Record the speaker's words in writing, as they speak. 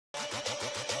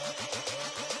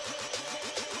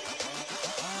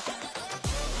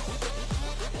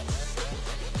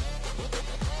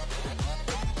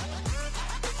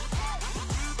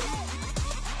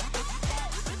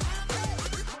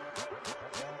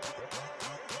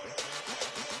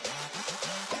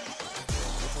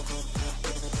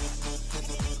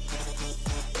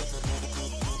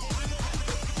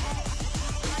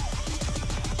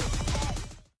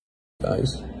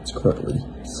guys. It's currently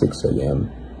 6 a.m.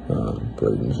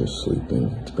 Brayden's just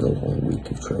sleeping. It's been a long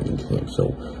week of training camp,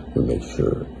 so we make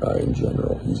sure in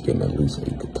general he's getting at least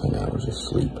 8 to 10 hours of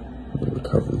sleep.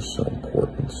 Recovery is so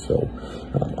important, so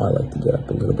I like to get up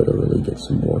a little bit early, get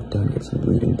some work done, get some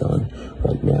reading done.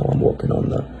 Right now I'm working on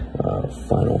the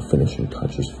final finishing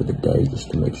touches for the day,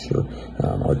 just to make sure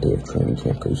our day of training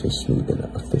camp goes as smooth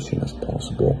and efficient as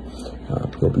possible.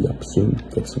 He'll be up soon,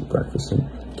 get some breakfast in,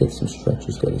 get some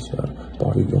stretches, get his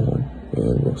body going,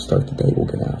 and we'll start the day. We'll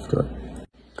get after it.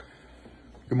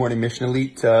 Good morning, Mission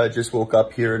Elite. Just woke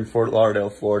up here in Fort Lauderdale,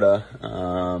 Florida.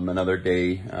 Another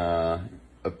day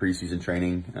of preseason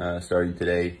training starting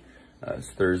today. It's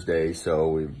Thursday, so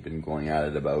we've been going at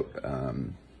it about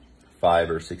 5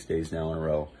 or 6 days now in a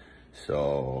row.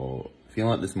 So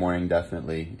feeling it this morning,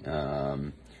 definitely.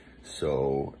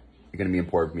 So it's going to be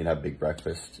important for me to have a big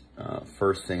breakfast.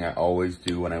 First thing I always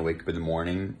do when I wake up in the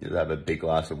morning is have a big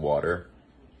glass of water.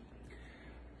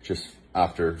 Just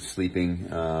after sleeping,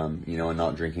 you know, and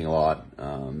not drinking a lot.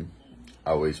 I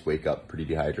always wake up pretty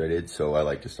dehydrated, so I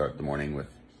like to start the morning with,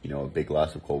 you know, a big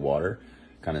glass of cold water.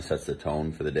 Kind of sets the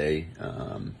tone for the day.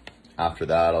 After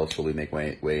that, I'll slowly make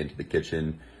my way into the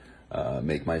kitchen,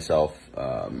 make myself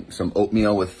some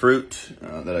oatmeal with fruit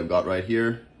that I've got right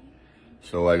here.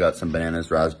 So I got some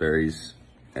bananas, raspberries,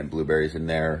 and blueberries in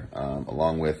there,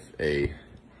 along with a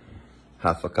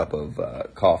half a cup of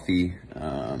coffee.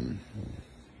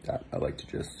 That I like to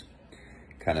just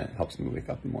kind of helps me wake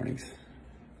up in the mornings.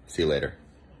 See you later.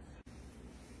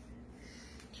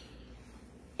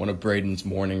 One of Brayden's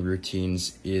morning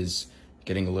routines is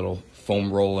getting a little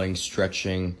foam rolling,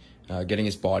 stretching, getting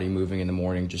his body moving in the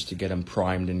morning just to get him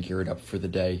primed and geared up for the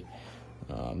day.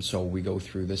 So we go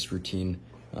through this routine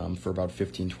for about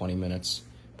 15-20 minutes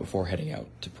before heading out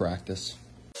to practice.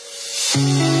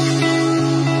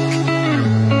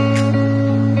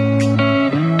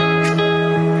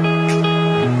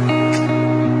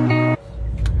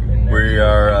 We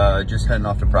are just heading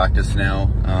off to practice now.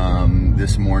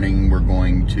 This morning we're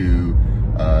going to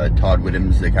Todd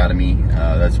Whittam's Academy.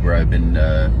 That's where I've been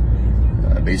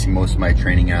basing most of my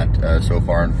training at so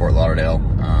far in Fort Lauderdale.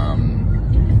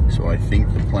 So I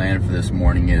think the plan for this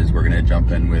morning is we're going to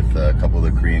jump in with a couple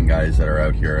of the Korean guys that are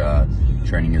out here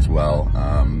training as well.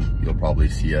 You'll probably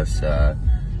see us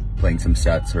playing some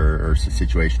sets or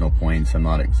situational points. I'm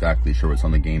not exactly sure what's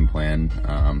on the game plan.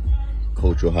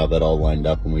 Coach will have that all lined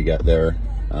up when we get there.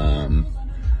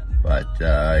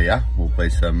 Yeah, we'll play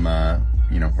some,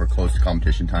 you know, we're close to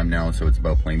competition time now, so it's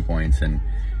about playing points and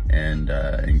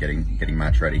getting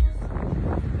match ready.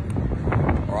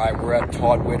 All right, we're at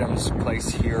Todd Whittam's place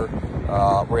here.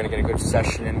 We're gonna get a good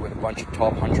session in with a bunch of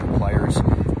top 100 players,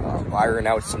 iron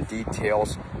out some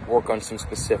details, work on some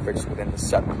specifics within the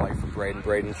set play for Brayden.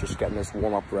 Brayden's just getting his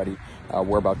warm-up ready.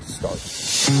 We're about to start.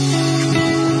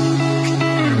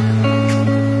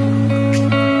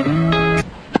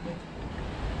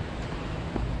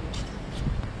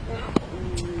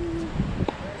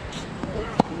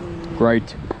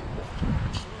 Great.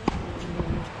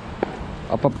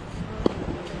 Up, up.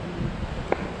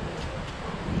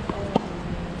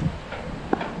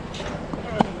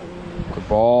 Good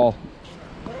ball.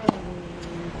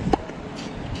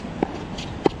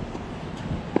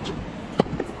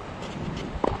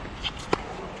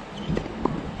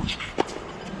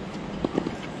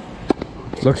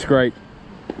 Looks great.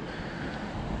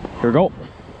 Here we go.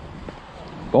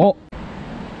 Ball.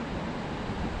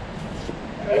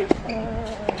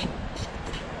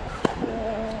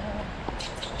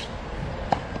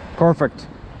 Perfect.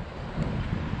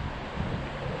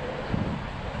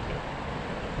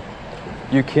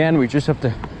 You can, we just have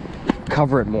to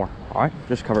cover it more. All right,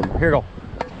 just cover it more. Here you go.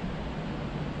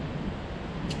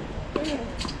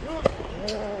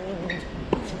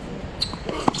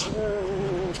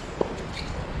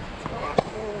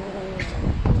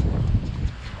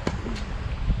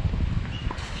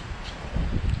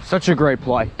 Such a great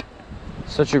play.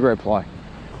 Such a great play.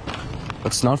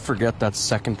 Let's not forget that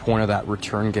second point of that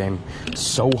return game.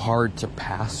 So hard to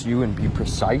pass you and be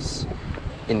precise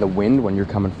in the wind when you're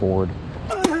coming forward.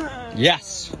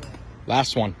 Yes.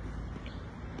 Last one.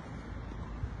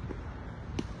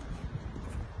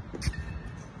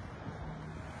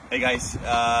 Hey guys,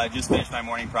 just finished my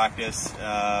morning practice.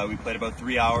 We played about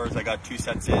 3 hours. I got 2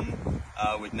 sets in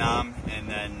with Nam, and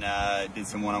then did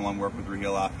some one-on-one work with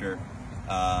Raheel after.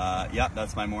 Yeah,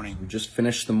 that's my morning. We just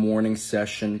finished the morning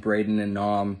session. Brayden and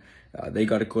Nam, they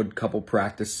got a good couple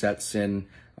practice sets in.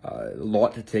 A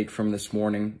lot to take from this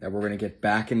morning that we're going to get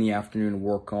back in the afternoon and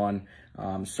work on.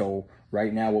 So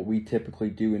right now what we typically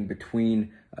do in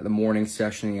between the morning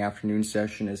session and the afternoon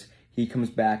session is he comes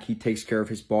back, he takes care of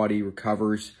his body,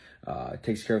 recovers,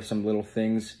 takes care of some little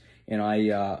things. And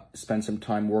I spend some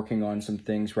time working on some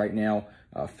things right now,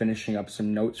 finishing up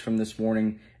some notes from this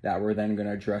morning that we're then going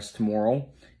to address tomorrow.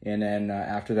 And then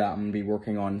after that, I'm going to be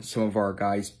working on some of our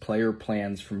guys' player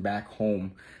plans from back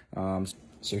home.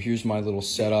 So here's my little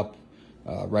setup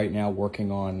right now,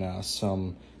 working on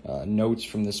some notes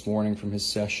from this morning from his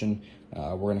session.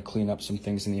 We're going to clean up some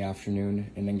things in the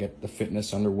afternoon and then get the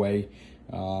fitness underway.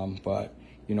 But,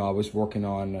 you know, I was working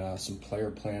on some player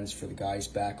plans for the guys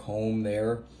back home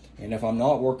there. And if I'm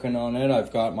not working on it,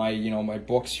 I've got my, you know, my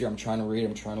books here. I'm trying to read,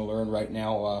 I'm trying to learn right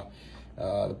now.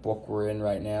 The book we're in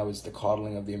right now is The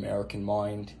Coddling of the American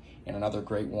Mind. And another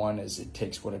great one is It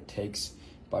Takes What It Takes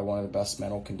by one of the best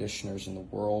mental conditioners in the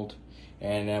world.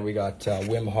 And then we got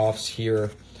Wim Hof's here,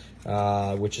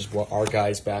 which is what our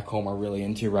guys back home are really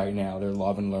into right now. They're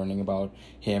loving learning about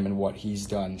him and what he's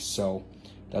done. So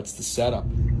that's the setup.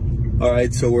 All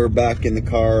right, so we're back in the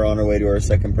car on our way to our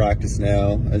second practice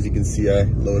now. As you can see, I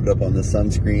loaded up on the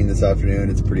sunscreen this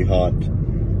afternoon. It's pretty hot.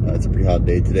 It's a pretty hot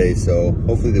day today, so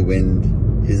hopefully the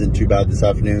wind isn't too bad this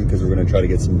afternoon because we're going to try to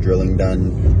get some drilling done.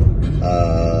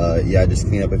 Yeah, just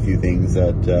clean up a few things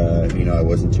that, you know, I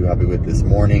wasn't too happy with this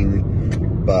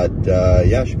morning. But,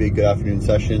 yeah, it should be a good afternoon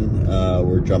session.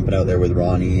 We're jumping out there with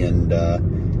Ronnie, and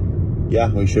yeah,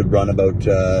 we should run about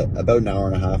an hour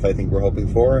and a half, I think we're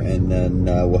hoping for, and then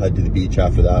we'll head to the beach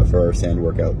after that for our sand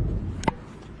workout.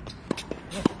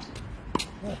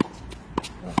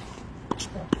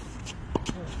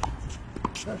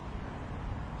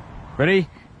 Ready?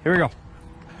 Here we go.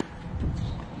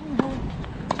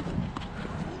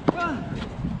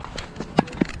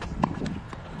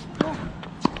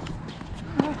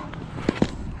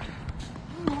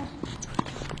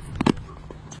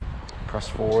 Press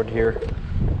forward here.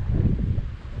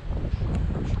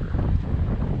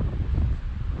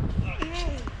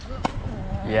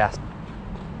 Yes.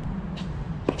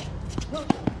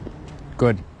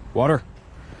 Good. Water.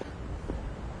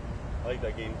 I like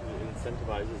that game because it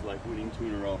incentivizes like winning 2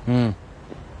 in a row.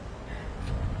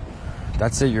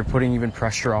 That's it. You're putting even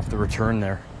pressure off the return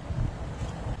there.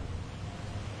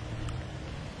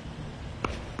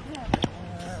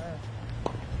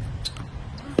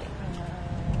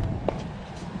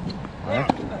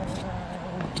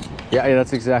 Yeah,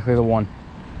 that's exactly the one.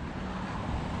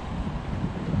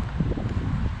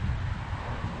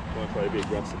 Want to try to be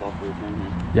aggressive off the return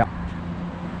here. Yeah.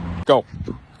 Go.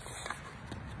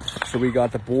 So we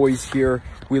got the boys here.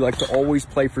 We like to always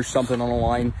play for something on the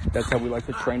line. That's how we like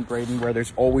to train Brayden, where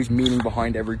there's always meaning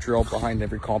behind every drill, behind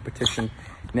every competition.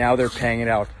 Now they're paying it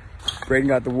out. Brayden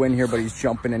got the win here, but he's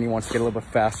jumping and he wants to get a little bit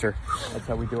faster. That's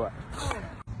how we do it.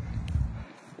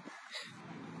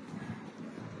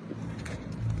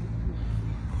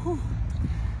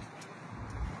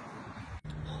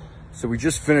 So we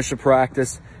just finished a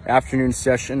practice, afternoon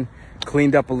session,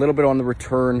 cleaned up a little bit on the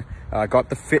return, got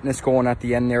the fitness going at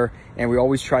the end there, and we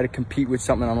always try to compete with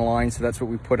something on the line, so that's what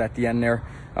we put at the end there.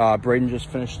 Brayden just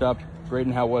finished up.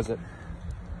 Brayden, how was it?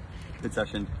 Good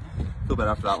session. Feel better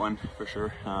after that one, for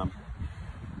sure.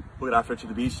 We'll get after it to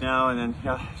the beach now, and then,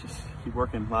 yeah, just keep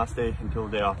working. Last day until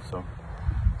the day off, so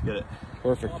get it.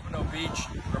 Perfect. Pompano Beach.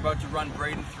 We're about to run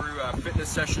Brayden through a fitness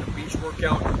session, a beach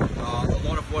workout. A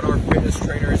lot of what our fitness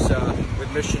trainers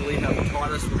with Mission Elite have taught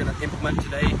us, we're going to implement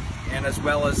today, and as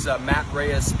well as Matt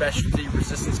Reyes' specialty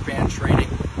resistance band training.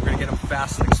 We're going to get them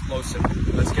fast and explosive.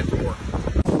 Let's get to work.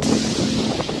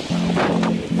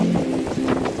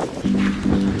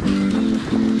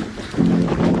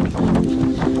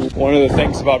 One of the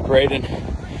things about Brayden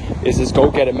is his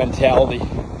go-get-it mentality.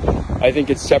 I think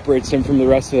it separates him from the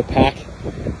rest of the pack.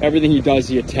 Everything he does,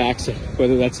 he attacks it,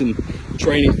 whether that's in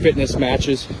training, fitness,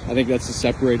 matches. I think that's the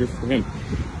separator for him.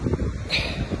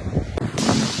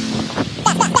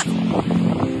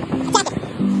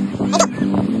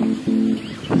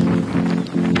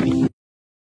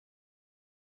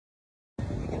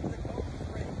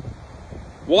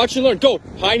 Watch and learn. Go.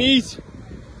 High knees.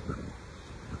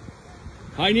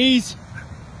 High knees.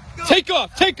 Take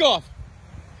off. Take off.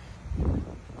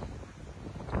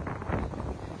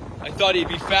 I thought he'd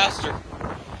be faster.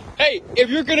 Hey, if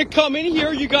you're going to come in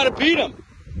here, you got to beat him.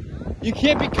 You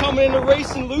can't be coming in a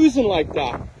race and losing like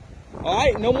that. All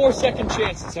right? No more second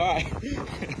chances. All right.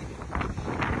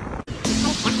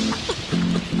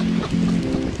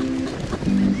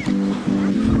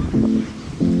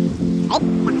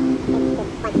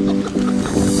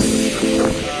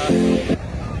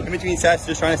 In between sets,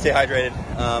 just trying to stay hydrated.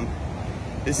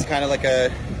 This is kind of like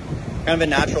a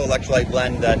natural electrolyte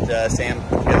blend that Sam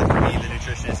put together for me, the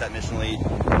nutritionist at Mission Elite.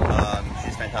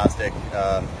 She's fantastic.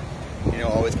 you know,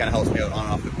 always kind of helps me out on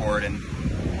and off the court. And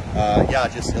yeah,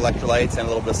 just electrolytes and a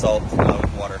little bit of salt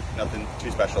with water. Nothing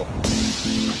too special.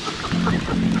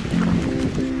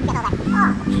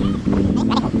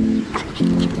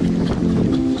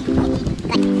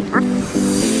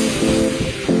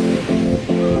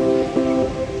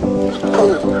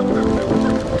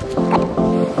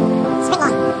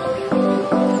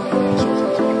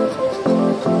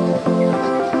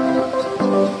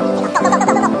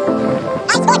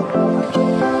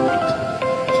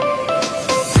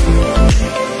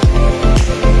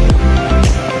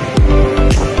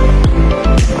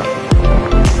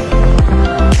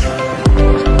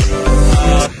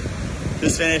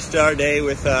 Just finished our day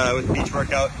with beach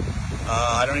workout.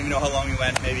 I don't even know how long we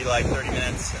went, maybe like 30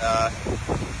 minutes. A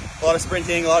lot of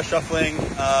sprinting, a lot of shuffling,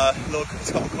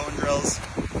 couple cone drills.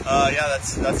 Yeah,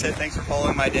 that's it. Thanks for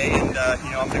following my day, and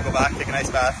you know, I'm gonna go back, take a nice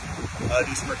bath,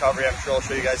 do some recovery. I'm sure I'll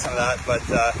show you guys some of that, but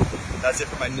that's it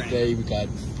for my training. Today we got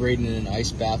Brayden in an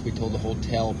ice bath. We told the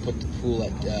hotel put the pool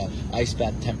at ice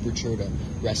bath temperature to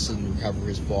rest and recover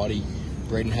his body.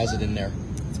 Brayden has it in there.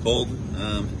 It's cold.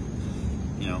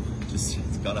 You know, it's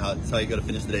how you gotta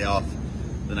finish the day off.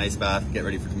 The nice bath, get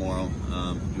ready for tomorrow,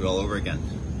 do it all over again.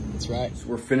 That's right. So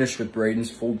we're finished with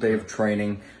Brayden's full day of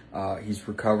training. He's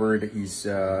recovered, he's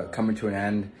coming to an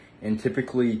end. And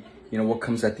typically, you know, what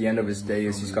comes at the end of his day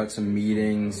is he's got some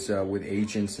meetings with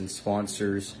agents and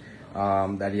sponsors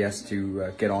that he has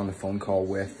to get on the phone call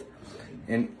with.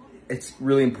 And it's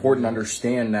really important to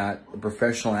understand that a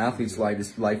professional athlete's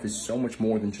life is so much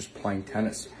more than just playing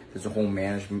tennis. There's a whole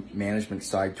management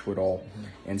side to it all.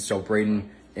 And so Brayden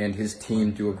and his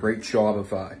team do a great job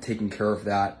of taking care of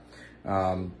that.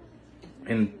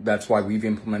 And that's why we've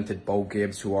implemented Bo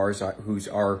Gibbs, who's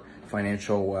our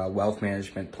financial wealth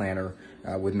management planner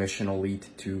with Mission Elite,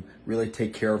 to really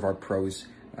take care of our pros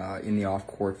in the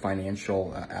off-court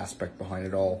financial aspect behind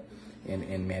it all,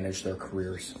 and manage their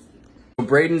careers. So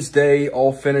Brayden's day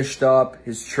all finished up,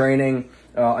 his training,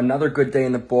 another good day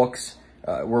in the books,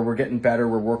 where we're getting better,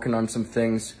 we're working on some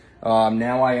things.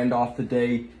 Now I end off the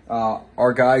day.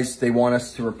 Our guys, they want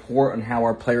us to report on how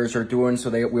our players are doing, so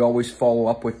we always follow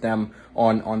up with them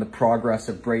on the progress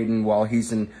of Brayden while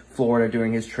he's in Florida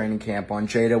doing his training camp, on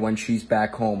Jada when she's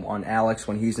back home, on Alex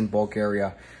when he's in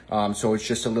Bulgaria. So it's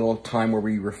just a little time where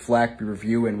we reflect, we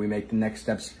review, and we make the next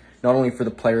steps, not only for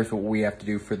the players, but what we have to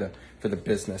do for the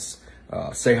business.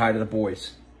 Say hi to the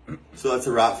boys. So that's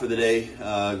a wrap for the day.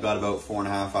 Got about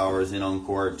 4.5 hours in on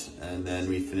court, and then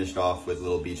we finished off with a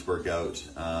little beach workout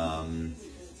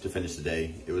to finish the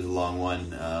day. It was a long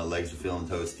one. Legs are feeling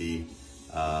toasty.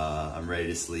 I'm ready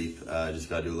to sleep. Just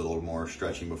got to do a little more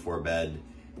stretching before bed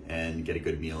and get a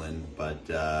good meal in. But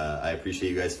I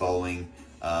appreciate you guys following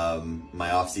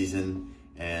my off season,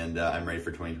 and I'm ready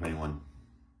for 2021.